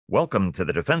Welcome to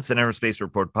the Defense and Aerospace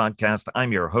Report podcast.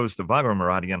 I'm your host, Vago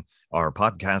Muradian. Our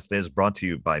podcast is brought to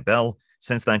you by Bell.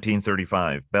 Since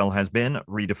 1935, Bell has been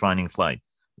redefining flight.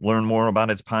 Learn more about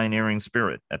its pioneering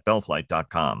spirit at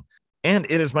bellflight.com. And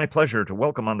it is my pleasure to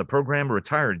welcome on the program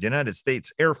retired United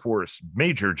States Air Force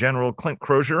Major General Clint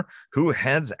Crozier, who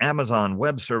heads Amazon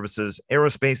Web Services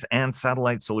Aerospace and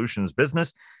Satellite Solutions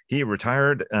business. He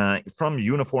retired from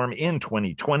uniform in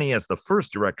 2020 as the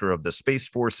first director of the Space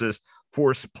Force's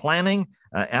Force Planning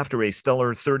after a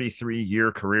stellar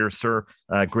 33-year career, sir.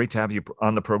 Great to have you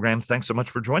on the program. Thanks so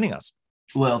much for joining us.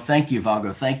 Well, thank you,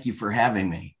 Vago. Thank you for having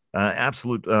me.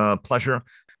 Absolute pleasure.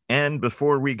 And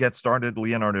before we get started,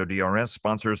 Leonardo DRS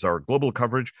sponsors our global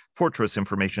coverage. Fortress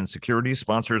Information Security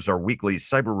sponsors our weekly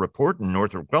cyber report, and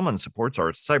Northrop Grumman supports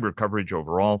our cyber coverage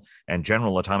overall. And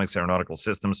General Atomics Aeronautical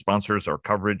Systems sponsors our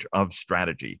coverage of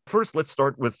strategy. First, let's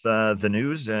start with the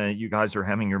news. You guys are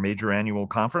having your major annual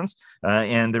conference,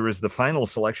 and there is the final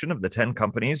selection of the 10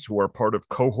 companies who are part of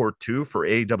Cohort 2 for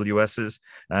AWS's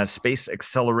Space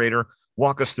Accelerator.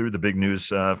 Walk us through the big news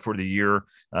for the year,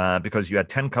 because you had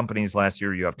 10 companies last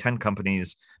year. You have 10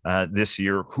 companies this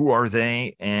year. Who are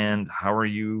they, and how are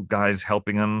you guys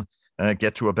helping them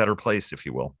get to a better place, if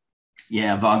you will?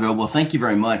 Yeah, Vago. Well, thank you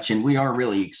very much. And we are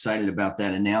really excited about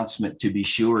that announcement, to be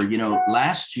sure. You know,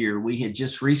 last year we had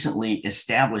just recently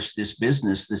established this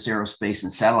business, this aerospace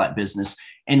and satellite business.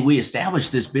 And we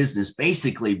established this business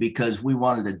basically because we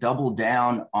wanted to double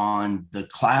down on the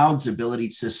cloud's ability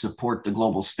to support the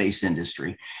global space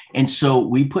industry. And so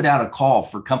we put out a call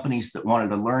for companies that wanted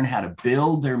to learn how to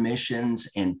build their missions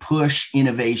and push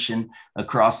innovation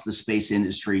across the space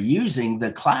industry using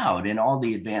the cloud and all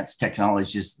the advanced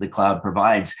technologies the cloud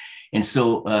provides. And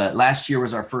so last year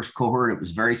was our first cohort. It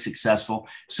was very successful.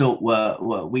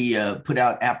 So we put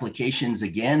out applications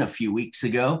again a few weeks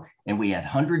ago, and we had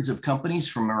hundreds of companies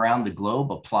from around the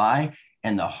globe apply.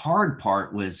 And the hard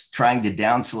part was trying to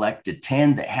down select the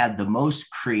 10 that had the most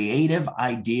creative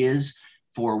ideas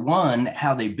for, one,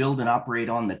 how they build and operate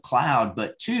on the cloud,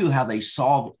 but two, how they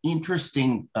solve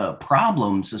interesting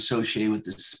problems associated with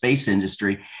the space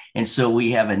industry. And so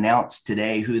we have announced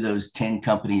today who those 10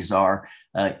 companies are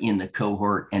in the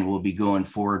cohort, and we'll be going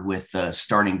forward with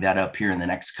starting that up here in the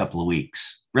next couple of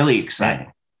weeks. Really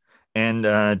exciting. And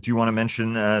do you want to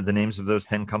mention the names of those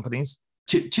 10 companies?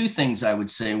 Two things I would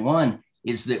say. One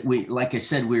is that we, like I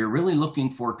said, we were really looking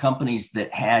for companies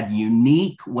that had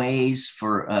unique ways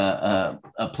for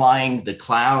applying the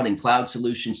cloud and cloud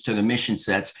solutions to the mission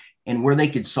sets, and where they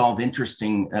could solve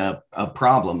interesting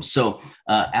problems. So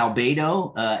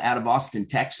Albedo out of Austin,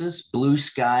 Texas, Blue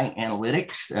Sky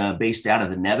Analytics based out of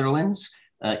the Netherlands,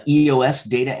 EOS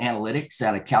Data Analytics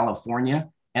out of California,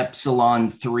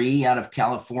 Epsilon 3 out of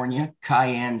California,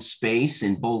 Cayenne Space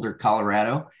in Boulder,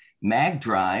 Colorado,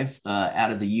 MagDrive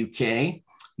out of the UK,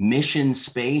 Mission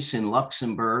Space in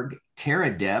Luxembourg,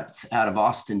 TerraDepth out of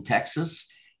Austin,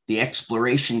 Texas, the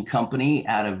Exploration Company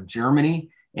out of Germany,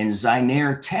 and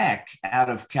Zynair Tech out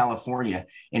of California.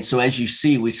 And so as you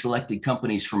see, we selected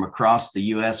companies from across the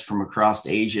US, from across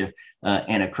Asia,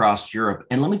 and across Europe.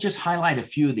 And let me just highlight a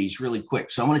few of these really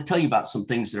quick. So I want to tell you about some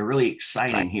things that are really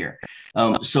exciting here.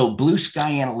 So Blue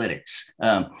Sky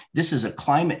Analytics, this is a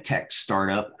climate tech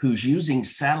startup who's using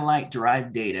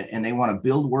satellite-derived data, and they want to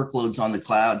build workloads on the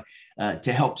cloud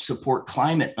to help support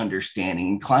climate understanding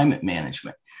and climate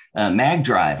management.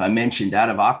 MagDrive, I mentioned, out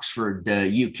of Oxford,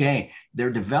 UK,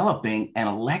 they're developing an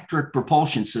electric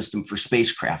propulsion system for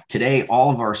spacecraft. Today,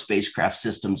 all of our spacecraft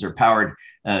systems are powered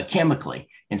chemically.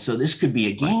 And so this could be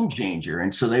a game changer.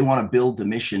 And so they want to build the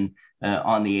mission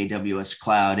on the AWS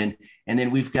cloud. And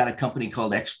then we've got a company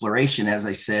called Exploration, as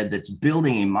I said, that's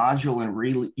building a modular and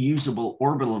reusable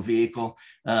orbital vehicle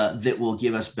that will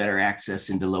give us better access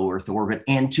into low Earth orbit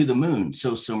and to the moon.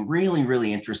 So some really,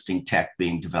 really interesting tech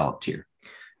being developed here.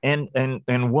 And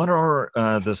what are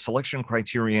the selection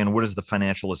criteria, and what is the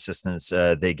financial assistance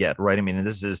they get, right? I mean,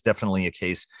 this is definitely a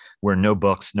case where no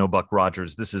Buck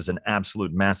Rogers. This is an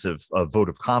absolute massive vote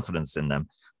of confidence in them.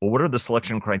 But what are the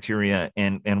selection criteria,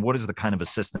 and what is the kind of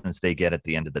assistance they get at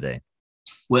the end of the day?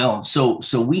 Well, so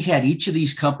we had each of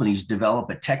these companies develop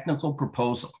a technical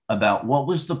proposal about what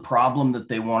was the problem that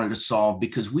they wanted to solve,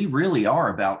 because we really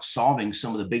are about solving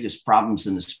some of the biggest problems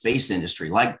in the space industry,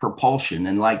 like propulsion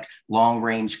and like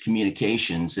long-range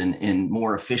communications and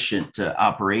more efficient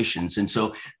operations. And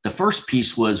so the first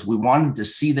piece was we wanted to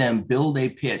see them build a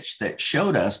pitch that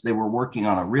showed us they were working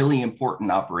on a really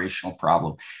important operational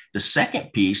problem. The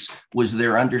second piece was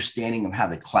their understanding of how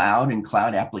the cloud and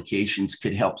cloud applications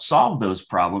could help solve those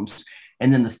problems.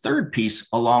 And then the third piece,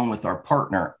 along with our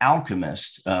partner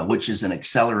Alchemist, which is an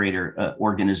accelerator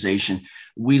organization,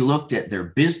 we looked at their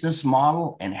business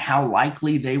model and how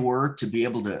likely they were to be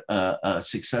able to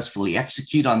successfully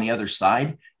execute on the other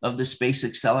side of the space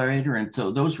accelerator. And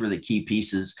so those were the key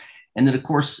pieces. And then, of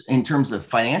course, in terms of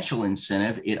financial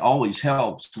incentive, it always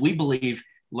helps. We believe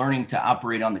learning to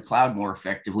operate on the cloud more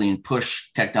effectively and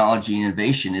push technology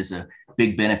innovation is a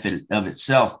big benefit of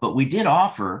itself. But we did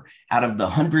offer, out of the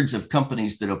hundreds of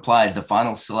companies that applied, the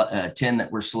final 10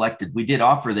 that were selected, we did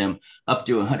offer them up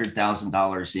to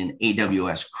 $100,000 in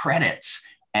AWS credits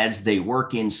as they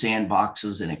work in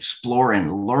sandboxes and explore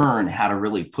and learn how to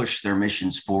really push their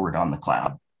missions forward on the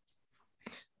cloud.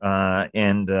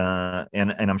 And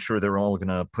I'm sure they're all going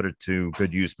to put it to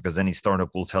good use, because any startup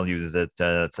will tell you that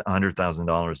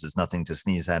 $100,000 is nothing to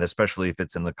sneeze at, especially if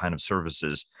it's in the kind of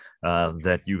services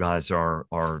that you guys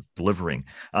are delivering.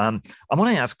 I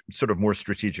want to ask sort of more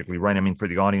strategically, right? I mean, for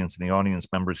the audience and the audience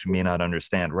members who may not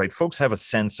understand, right? Folks have a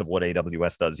sense of what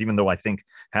AWS does, even though I think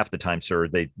half the time, sir,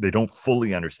 they don't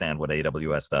fully understand what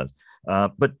AWS does.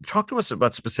 But talk to us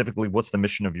about specifically what's the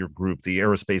mission of your group, the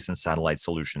Aerospace and Satellite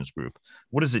Solutions Group.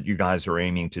 What is it you guys are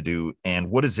aiming to do, and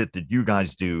what is it that you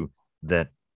guys do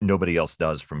that nobody else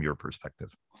does from your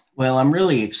perspective? Well, I'm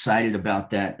really excited about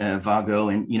that, Vago.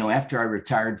 And, after I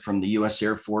retired from the U.S.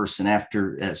 Air Force and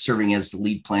after serving as the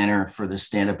lead planner for the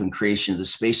stand-up and creation of the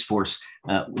Space Force,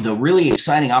 the really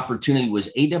exciting opportunity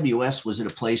was AWS was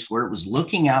at a place where it was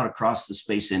looking out across the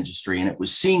space industry, and it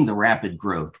was seeing the rapid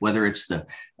growth, whether it's the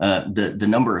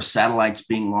number of satellites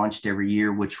being launched every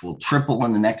year, which will triple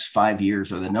in the next 5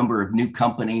 years, or the number of new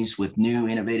companies with new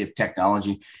innovative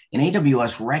technology. And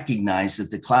AWS recognized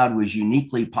that the cloud was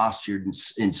uniquely postured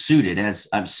and suited, as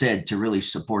I've said, to really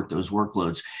support those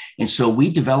workloads. And so we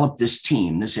developed this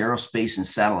team, this aerospace and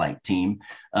satellite team,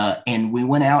 and we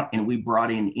went out and we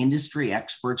brought in industry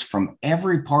experts from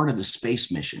every part of the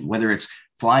space mission, whether it's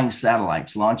flying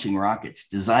satellites, launching rockets,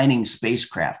 designing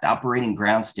spacecraft, operating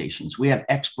ground stations. We have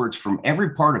experts from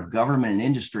every part of government and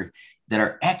industry that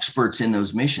are experts in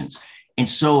those missions. And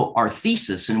so our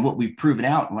thesis and what we've proven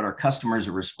out and what our customers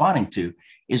are responding to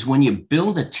is when you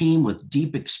build a team with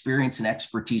deep experience and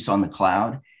expertise on the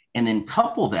cloud, and then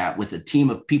couple that with a team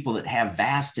of people that have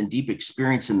vast and deep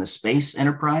experience in the space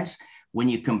enterprise, when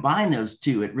you combine those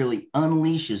two, it really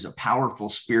unleashes a powerful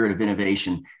spirit of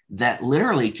innovation that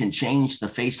literally can change the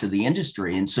face of the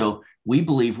industry. And so we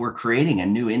believe we're creating a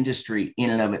new industry in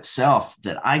and of itself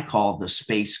that I call the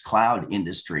space cloud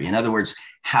industry. In other words,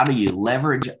 how do you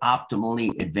leverage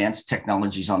optimally advanced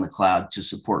technologies on the cloud to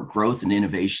support growth and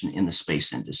innovation in the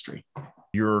space industry?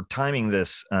 You're timing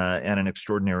this at an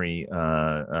extraordinary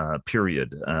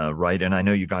period, right? And I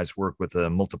know you guys work with a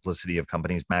multiplicity of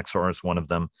companies. Maxar is one of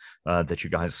them that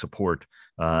you guys support,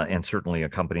 and certainly a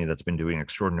company that's been doing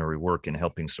extraordinary work in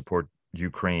helping support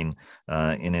Ukraine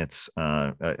in its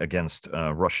against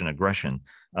Russian aggression.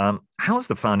 How is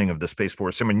the founding of the Space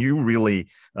Force? I mean, you really,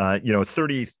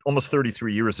 almost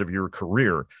 33 years of your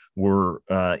career were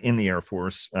in the Air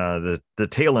Force. The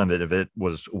tail end of it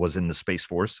was in the Space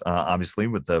Force, obviously,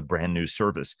 with the brand new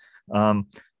service.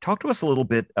 Talk to us a little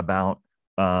bit about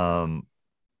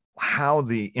how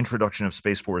the introduction of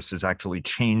Space Force has actually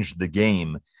changed the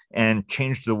game and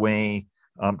changed the way,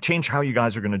 change how you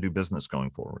guys are going to do business going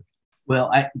forward.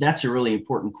 Well, that's a really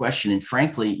important question. And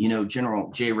frankly,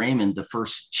 General Jay Raymond, the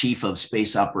first chief of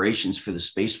space operations for the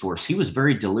Space Force, he was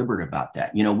very deliberate about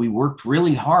that. We worked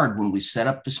really hard when we set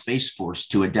up the Space Force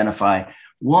to identify,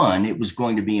 one, it was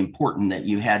going to be important that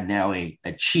you had now a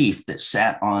chief that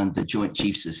sat on the Joint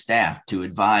Chiefs of Staff to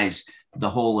advise the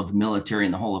whole of military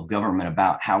and the whole of government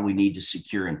about how we need to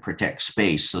secure and protect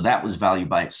space. So that was value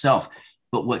by itself.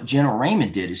 But what General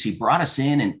Raymond did is he brought us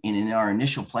in, and in our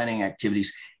initial planning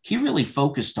activities, he really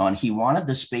focused on, he wanted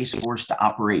the Space Force to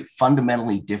operate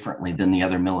fundamentally differently than the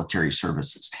other military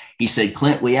services. He said,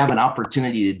 Clint, we have an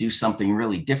opportunity to do something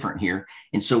really different here.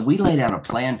 And so we laid out a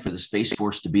plan for the Space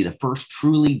Force to be the first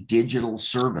truly digital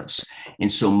service.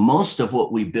 And so most of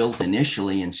what we built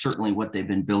initially, and certainly what they've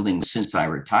been building since I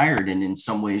retired, and in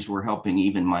some ways we're helping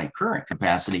even my current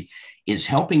capacity, is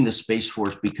helping the Space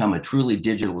Force become a truly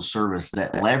digital service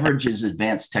that leverages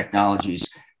advanced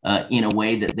technologies in a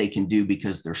way that they can do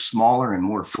because they're smaller and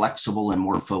more flexible and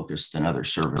more focused than other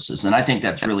services. And I think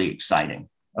that's really exciting.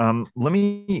 Let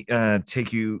me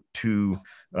take you to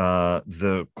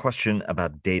the question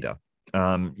about data.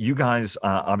 You guys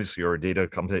obviously are a data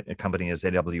company as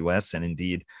AWS, and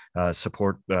indeed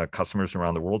support customers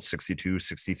around the world,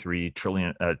 63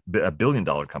 billion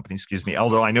dollar company, excuse me.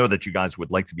 Although I know that you guys would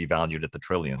like to be valued at the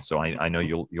trillion. So I know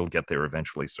you'll get there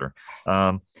eventually, sir.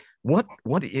 How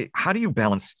do you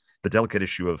balance the delicate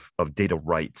issue of data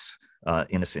rights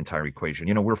in this entire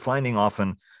equation. We're finding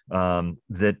often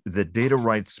that the data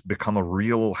rights become a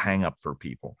real hang-up for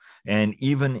people. And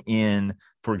even in,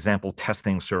 for example,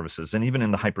 testing services, and even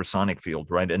in the hypersonic field,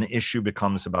 right? An issue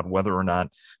becomes about whether or not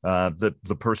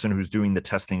the person who's doing the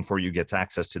testing for you gets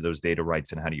access to those data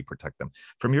rights, and how do you protect them?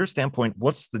 From your standpoint,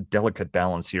 what's the delicate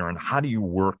balance here, and how do you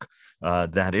work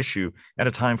that issue at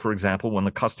a time, for example, when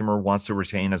the customer wants to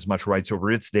retain as much rights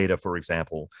over its data, for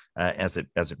example, as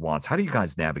it wants? How do you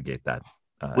guys navigate that?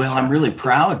 Well, I'm really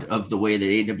proud of the way that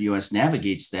AWS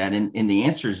navigates that. And the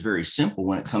answer is very simple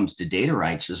when it comes to data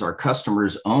rights, is our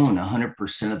customers own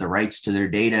 100% of the rights to their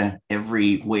data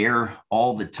everywhere,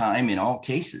 all the time, in all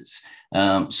cases.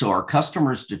 So our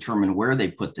customers determine where they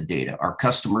put the data. Our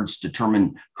customers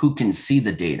determine who can see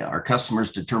the data. Our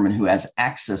customers determine who has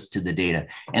access to the data.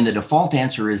 And the default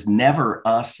answer is never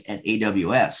us at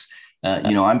AWS.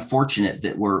 I'm fortunate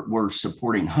that we're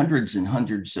supporting hundreds and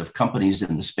hundreds of companies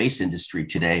in the space industry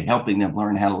today, helping them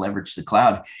learn how to leverage the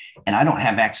cloud. And I don't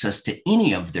have access to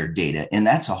any of their data. And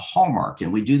that's a hallmark.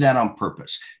 And we do that on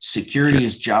purpose. Security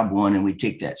is job one, and we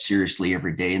take that seriously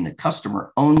every day. And the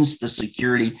customer owns the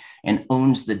security and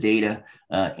owns the data,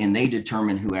 and they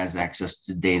determine who has access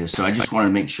to data. So I just want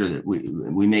to make sure that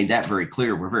we made that very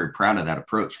clear. We're very proud of that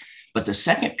approach. But the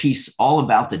second piece, all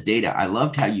about the data, I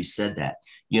loved how you said that.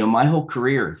 My whole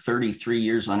career, 33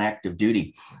 years on active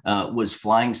duty, was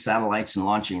flying satellites and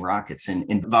launching rockets.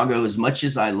 And Vago, as much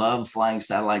as I love flying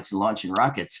satellites and launching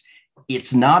rockets,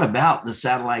 it's not about the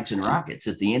satellites and rockets.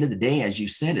 At the end of the day, as you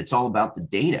said, it's all about the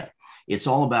data. It's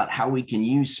all about how we can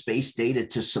use space data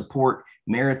to support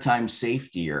maritime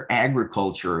safety or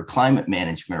agriculture or climate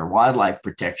management or wildlife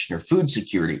protection or food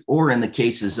security, or in the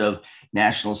cases of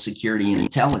national security and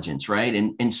intelligence, right?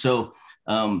 And so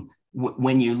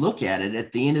when you look at it,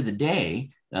 at the end of the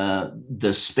day,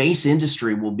 the space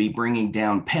industry will be bringing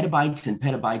down petabytes and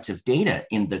petabytes of data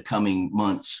in the coming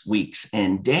months, weeks,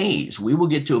 and days. We will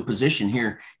get to a position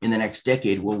here in the next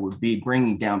decade where we'll be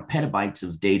bringing down petabytes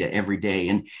of data every day.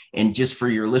 And just for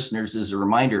your listeners, as a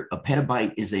reminder, a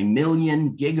petabyte is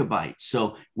 1,000,000 gigabytes.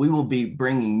 So we will be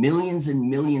bringing millions and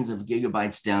millions of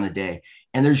gigabytes down a day.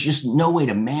 And there's just no way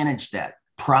to manage that.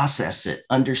 Process it,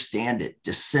 understand it,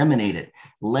 disseminate it,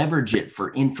 leverage it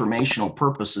for informational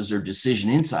purposes or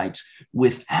decision insights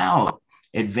without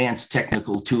advanced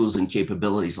technical tools and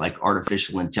capabilities like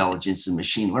artificial intelligence and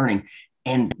machine learning.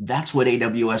 And that's what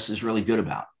AWS is really good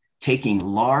about, taking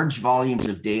large volumes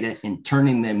of data and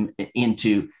turning them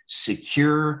into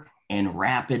secure and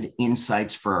rapid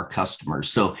insights for our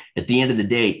customers. So at the end of the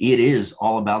day, it is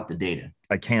all about the data.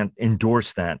 I can't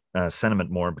endorse that sentiment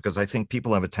more, because I think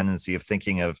people have a tendency of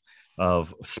thinking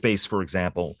of space, for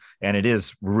example, and it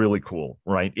is really cool,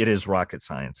 right? It is rocket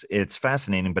science. It's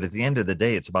fascinating, but at the end of the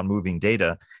day, it's about moving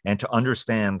data, and to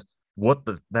understand what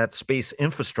that space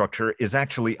infrastructure is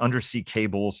actually undersea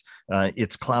cables,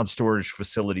 it's cloud storage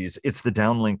facilities, it's the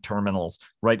downlink terminals,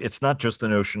 right? It's not just the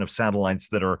notion of satellites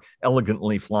that are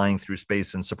elegantly flying through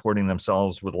space and supporting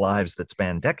themselves with lives that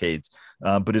span decades,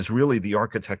 but is really the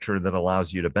architecture that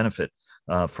allows you to benefit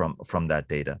from that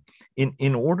data.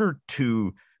 In order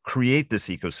to create this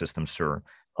ecosystem, sir,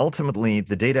 ultimately,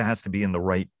 the data has to be in the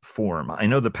right form. I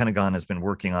know the Pentagon has been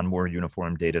working on more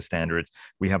uniform data standards.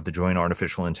 We have the Joint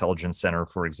Artificial Intelligence Center,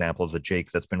 for example, the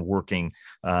JAIC, that's been working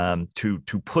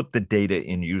to put the data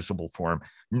in usable form.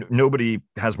 Nobody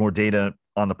has more data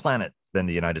on the planet than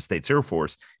the United States Air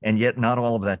Force, and yet not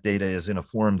all of that data is in a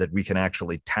form that we can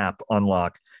actually tap,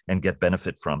 unlock, and get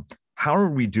benefit from. How are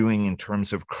we doing in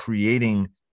terms of creating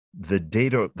the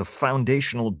data, the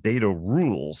foundational data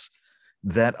rules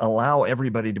that allow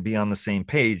everybody to be on the same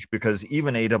page? Because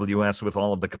even AWS, with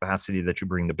all of the capacity that you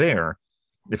bring to bear,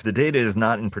 if the data is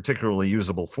not in particularly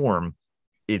usable form,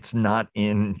 it's not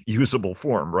in usable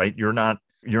form, right? You're not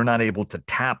able to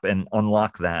tap and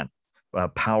unlock that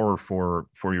power for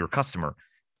your customer.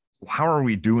 How are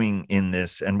we doing in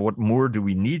this, and what more do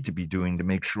we need to be doing to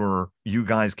make sure you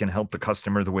guys can help the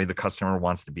customer the way the customer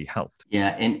wants to be helped? Yeah.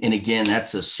 And again,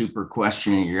 that's a super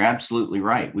question. And you're absolutely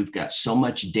right. We've got so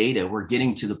much data. We're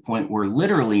getting to the point where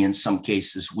literally in some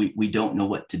cases, we don't know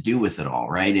what to do with it all,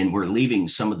 right? And we're leaving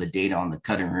some of the data on the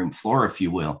cutting room floor, if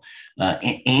you will.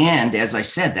 And as I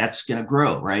said, that's going to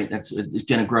grow, right? It's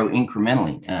going to grow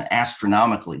incrementally,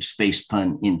 astronomically, space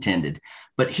pun intended.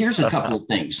 But here's a couple of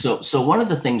things. So one of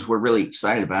the things we're really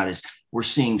excited about is we're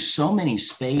seeing so many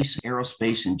space,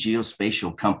 aerospace, and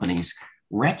geospatial companies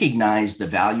recognize the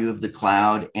value of the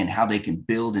cloud and how they can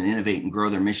build and innovate and grow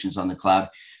their missions on the cloud,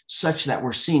 such that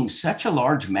we're seeing such a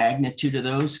large magnitude of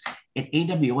those. At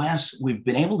AWS, we've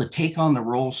been able to take on the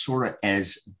role sort of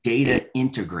as data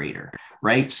integrator.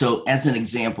 right? So as an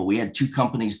example, we had two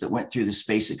companies that went through the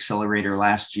Space Accelerator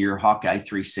last year, Hawkeye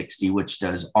 360, which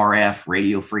does RF,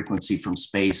 radio frequency from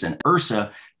space, and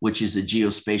Ursa, which is a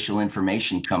geospatial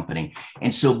information company.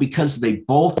 And so because they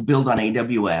both build on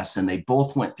AWS and they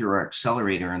both went through our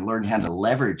accelerator and learned how to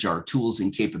leverage our tools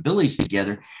and capabilities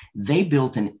together, they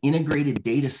built an integrated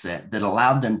data set that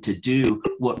allowed them to do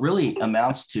what really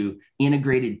amounts to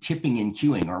integrated tipping and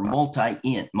queuing, or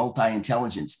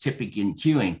multi-intelligence tipping and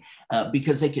queuing,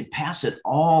 because they could pass it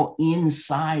all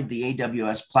inside the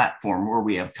AWS platform where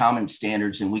we have common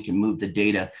standards and we can move the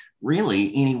data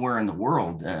really anywhere in the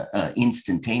world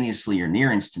instantaneously or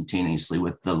near instantaneously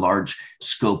with the large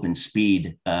scope and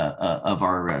speed of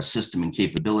our system and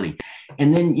capability.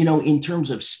 And then, in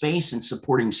terms of space and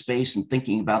supporting space and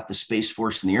thinking about the Space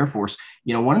Force and the Air Force,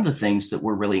 one of the things that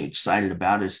we're really excited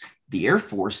about is the Air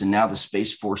Force, and now the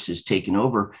Space Force has taken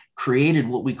over, created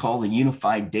what we call the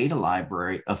Unified Data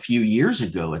Library a few years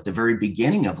ago at the very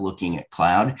beginning of looking at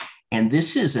cloud. And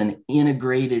this is an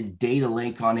integrated data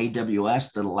lake on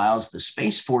AWS that allows the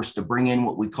Space Force to bring in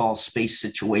what we call space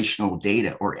situational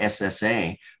data, or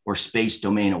SSA, or space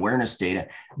domain awareness data,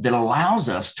 that allows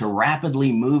us to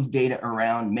rapidly move data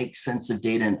around, make sense of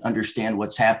data, and understand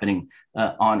what's happening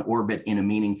on orbit in a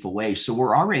meaningful way. So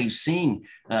we're already seeing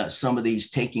some of these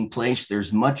taking place.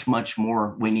 There's much, much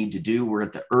more we need to do. We're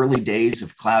at the early days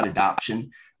of cloud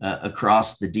adoption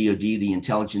across the DoD, the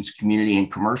intelligence community,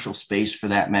 and commercial space for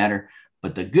that matter.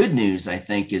 But the good news, I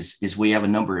think, is we have a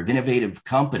number of innovative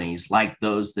companies like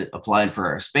those that applied for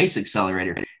our Space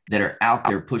Accelerator that are out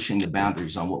there pushing the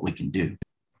boundaries on what we can do.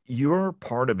 You're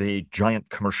part of a giant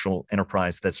commercial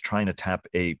enterprise that's trying to tap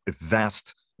a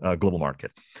vast global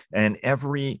market. And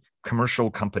every commercial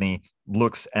company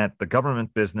looks at the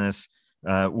government business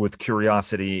with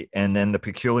curiosity, and then the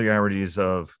peculiarities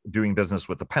of doing business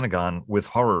with the Pentagon with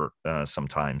horror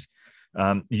sometimes.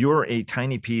 You're a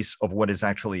tiny piece of what is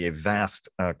actually a vast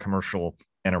commercial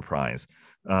enterprise.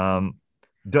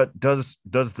 Does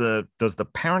the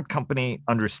parent company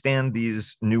understand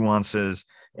these nuances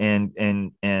and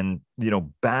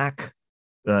back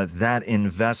that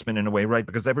investment in a way, right?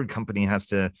 Because every company has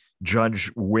to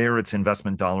judge where its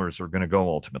investment dollars are going to go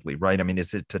ultimately, right? I mean,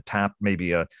 is it to tap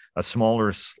maybe a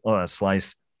smaller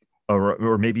slice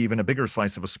or maybe even a bigger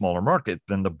slice of a smaller market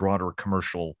than the broader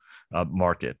commercial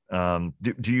market?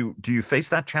 Do you face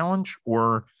that challenge,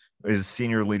 or is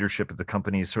senior leadership of the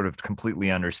company sort of completely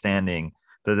understanding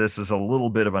that this is a little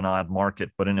bit of an odd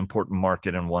market, but an important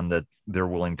market, and one that they're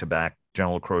willing to back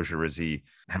General Crozier as he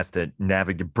has to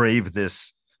brave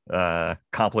this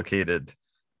complicated,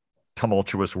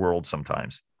 tumultuous world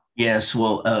sometimes? Yes,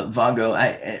 well, Vago,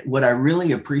 what I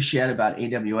really appreciate about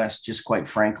AWS, just quite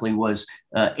frankly, was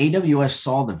AWS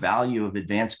saw the value of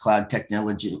advanced cloud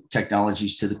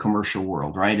technologies to the commercial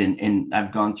world, right? And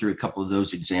I've gone through a couple of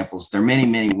those examples. There are many,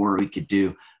 many more we could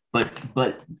do. But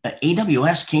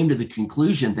AWS came to the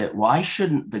conclusion that why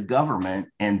shouldn't the government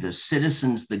and the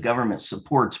citizens the government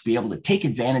supports be able to take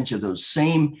advantage of those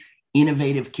same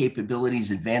innovative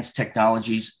capabilities, advanced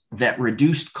technologies that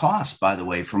reduced costs, by the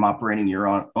way, from operating your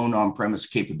own on-premise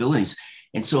capabilities.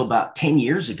 And so about 10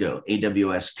 years ago,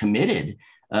 AWS committed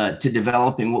to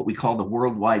developing what we call the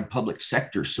worldwide public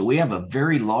sector. So we have a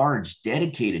very large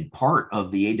dedicated part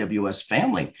of the AWS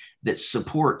family that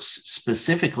supports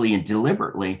specifically and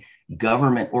deliberately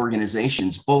government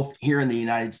organizations, both here in the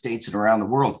United States and around the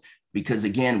world. Because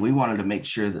again, we wanted to make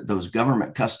sure that those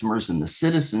government customers and the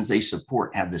citizens they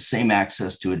support have the same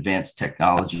access to advanced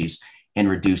technologies and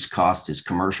reduce cost as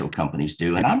commercial companies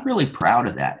do. And I'm really proud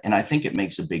of that. And I think it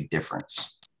makes a big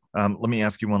difference. Let me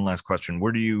ask you one last question.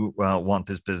 Where do you want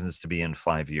this business to be in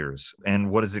 5 years? And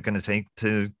what is it going to take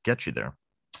to get you there?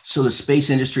 So the space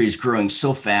industry is growing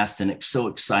so fast and it's so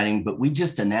exciting, but we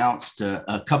just announced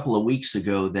a couple of weeks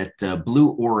ago that Blue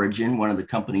Origin, one of the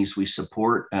companies we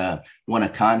support, won a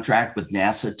contract with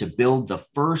NASA to build the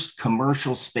first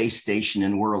commercial space station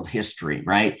in world history,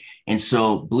 right? And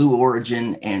so Blue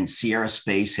Origin and Sierra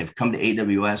Space have come to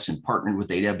AWS and partnered with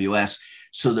AWS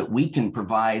so that we can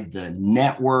provide the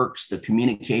networks, the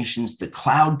communications, the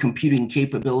cloud computing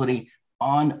capability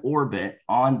on orbit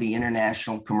on the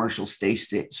International Commercial Space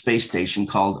Station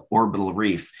called Orbital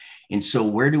Reef. And so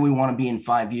where do we want to be in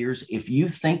 5 years? If you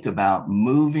think about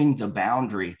moving the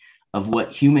boundary of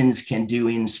what humans can do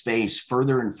in space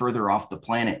further and further off the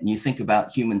planet, and you think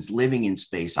about humans living in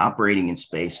space, operating in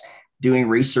space, doing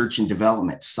research and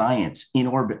development, science,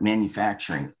 in-orbit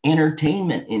manufacturing,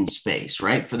 entertainment in space,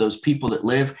 right? For those people that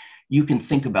live, you can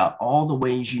think about all the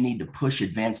ways you need to push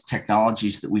advanced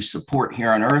technologies that we support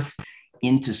here on Earth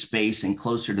into space and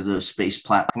closer to those space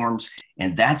platforms.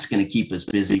 And that's going to keep us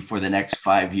busy for the next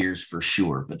 5 years for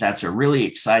sure. But that's a really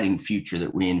exciting future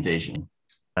that we envision.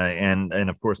 And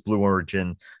of course, Blue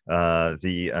Origin,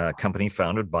 the company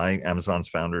founded by Amazon's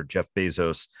founder, Jeff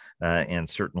Bezos, and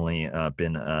certainly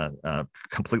been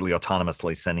completely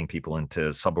autonomously sending people into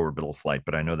suborbital flight.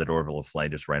 But I know that orbital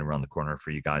flight is right around the corner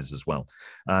for you guys as well.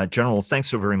 General, thanks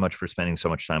so very much for spending so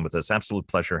much time with us. Absolute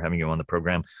pleasure having you on the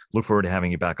program. Look forward to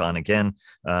having you back on again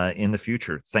in the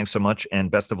future. Thanks so much,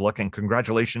 and best of luck, and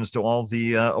congratulations to all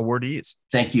the awardees.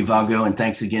 Thank you, Vago, and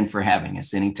thanks again for having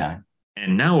us anytime.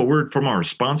 And now a word from our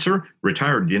sponsor,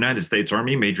 retired United States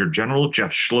Army Major General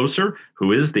Jeff Schlosser,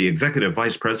 who is the Executive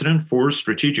Vice President for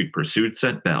Strategic Pursuits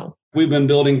at Bell. We've been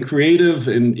building creative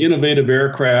and innovative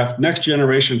aircraft, next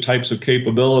generation types of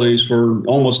capabilities for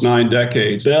almost 9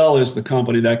 decades. Bell is the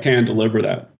company that can deliver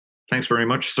that. Thanks very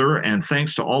much, sir, and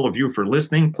thanks to all of you for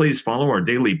listening. Please follow our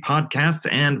daily podcasts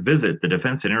and visit the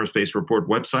Defense and Aerospace Report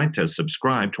website to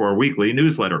subscribe to our weekly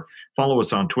newsletter. Follow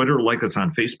us on Twitter, like us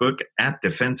on Facebook at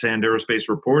Defense and Aerospace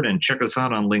Report, and check us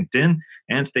out on LinkedIn.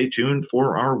 And stay tuned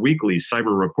for our weekly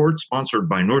cyber report sponsored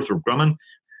by Northrop Grumman.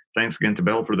 Thanks again to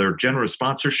Bell for their generous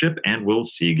sponsorship, and we'll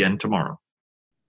see you again tomorrow.